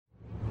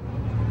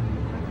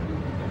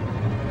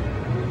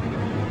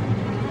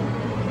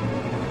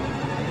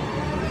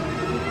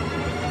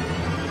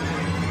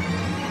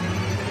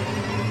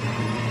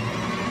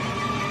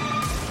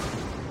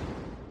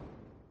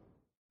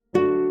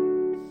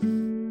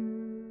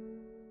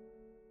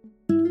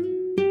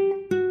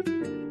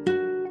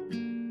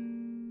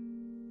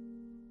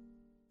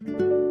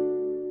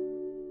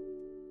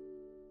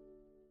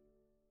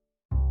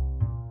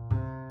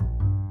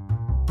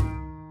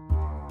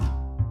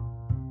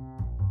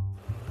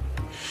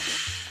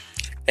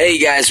Hey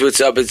guys,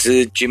 what's up? It's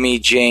the Jimmy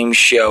James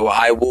Show.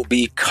 I will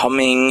be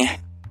coming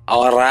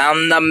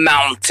around the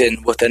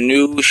mountain with a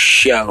new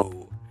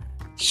show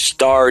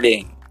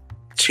starting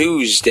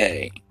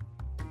Tuesday,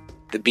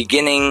 the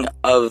beginning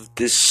of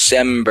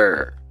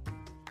December.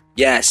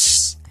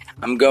 Yes,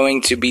 I'm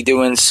going to be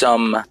doing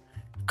some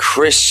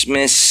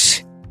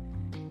Christmas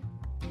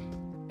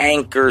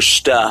anchor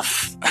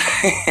stuff.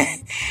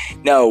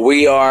 No,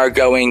 we are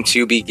going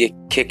to be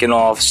kicking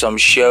off some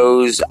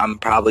shows. I'm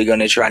probably going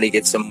to try to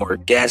get some more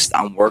guests.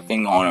 I'm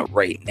working on it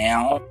right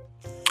now.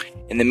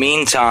 In the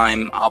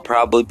meantime, I'll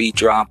probably be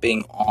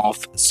dropping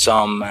off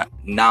some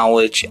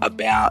knowledge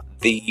about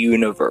the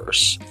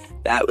universe.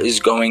 That is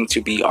going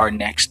to be our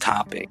next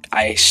topic.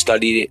 I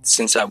studied it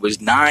since I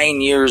was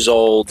 9 years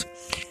old,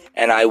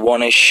 and I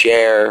want to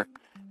share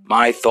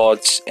my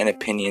thoughts and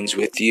opinions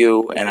with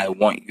you, and I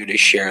want you to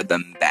share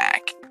them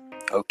back.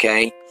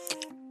 Okay?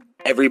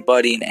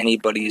 Everybody and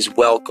anybody is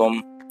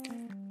welcome.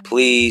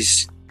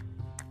 Please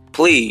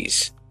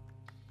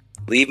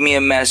leave me a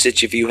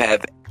message if you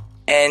have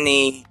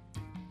any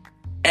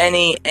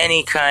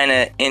kind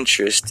of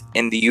interest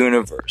in the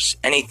universe.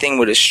 Anything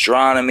with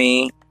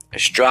astronomy,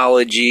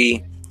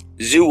 astrology,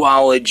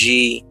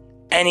 zoology,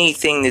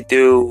 anything to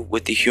do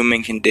with the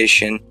human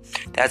condition.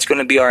 That's going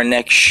to be our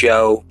next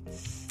show.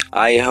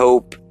 I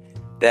hope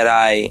that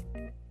I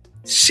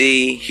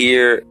see,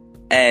 hear,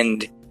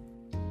 and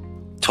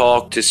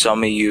talk to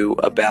some of you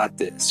about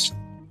this.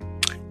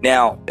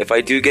 Now, if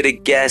I do get a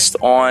guest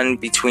on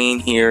between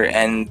here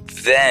and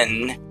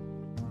then,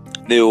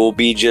 there will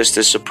be just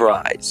a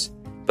surprise.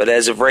 But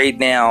as of right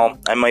now,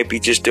 I might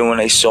be just doing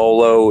a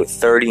solo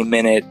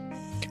 30-minute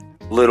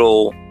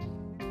little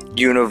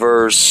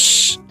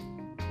universe,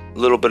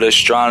 little bit of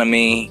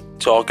astronomy,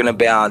 talking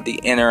about the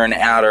inner and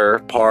outer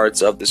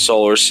parts of the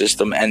solar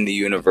system and the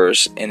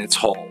universe in its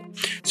whole.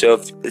 So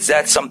if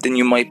that's something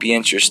you might be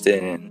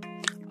interested in,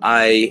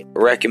 I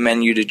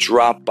recommend you to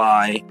drop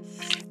by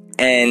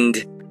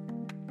and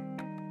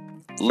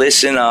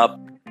listen up,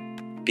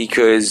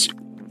 because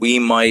we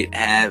might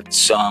have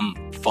some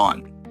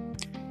fun.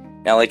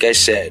 Now, like I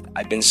said,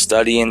 I've been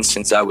studying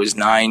since I was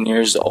 9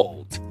 years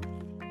old.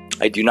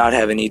 I do not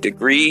have any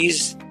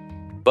degrees,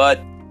 but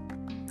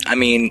I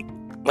mean,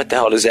 what the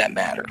hell does that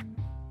matter?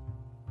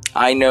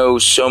 I know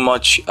so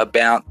much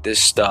about this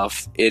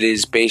stuff. It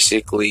is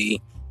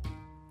basically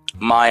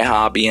my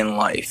hobby in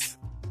life.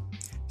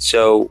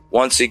 So,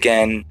 once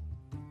again,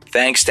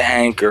 thanks to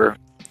Anchor,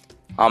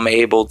 I'm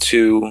able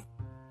to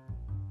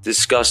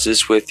discuss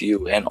this with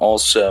you and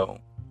also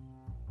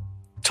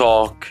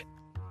talk,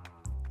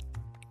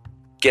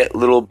 get a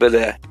little bit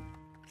of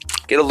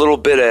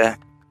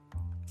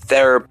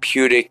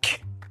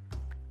therapeutic.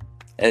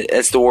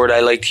 That's the word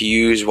I like to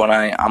use when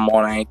I'm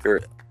on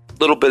Anchor.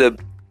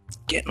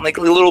 Getting like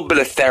a little bit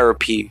of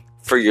therapy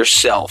for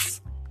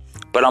yourself.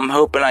 But I'm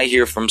hoping I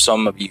hear from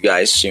some of you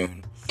guys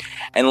soon.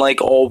 And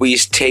like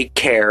always, take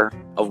care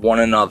of one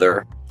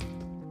another.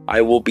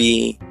 I will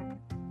be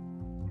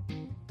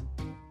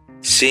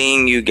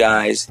seeing you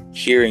guys,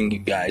 hearing you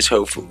guys,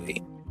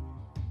 hopefully,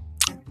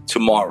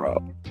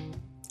 tomorrow.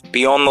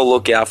 Be on the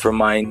lookout for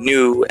my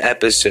new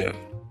episode,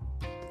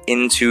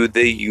 Into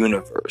the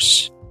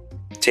Universe.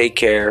 Take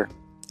care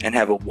and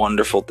have a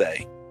wonderful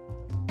day.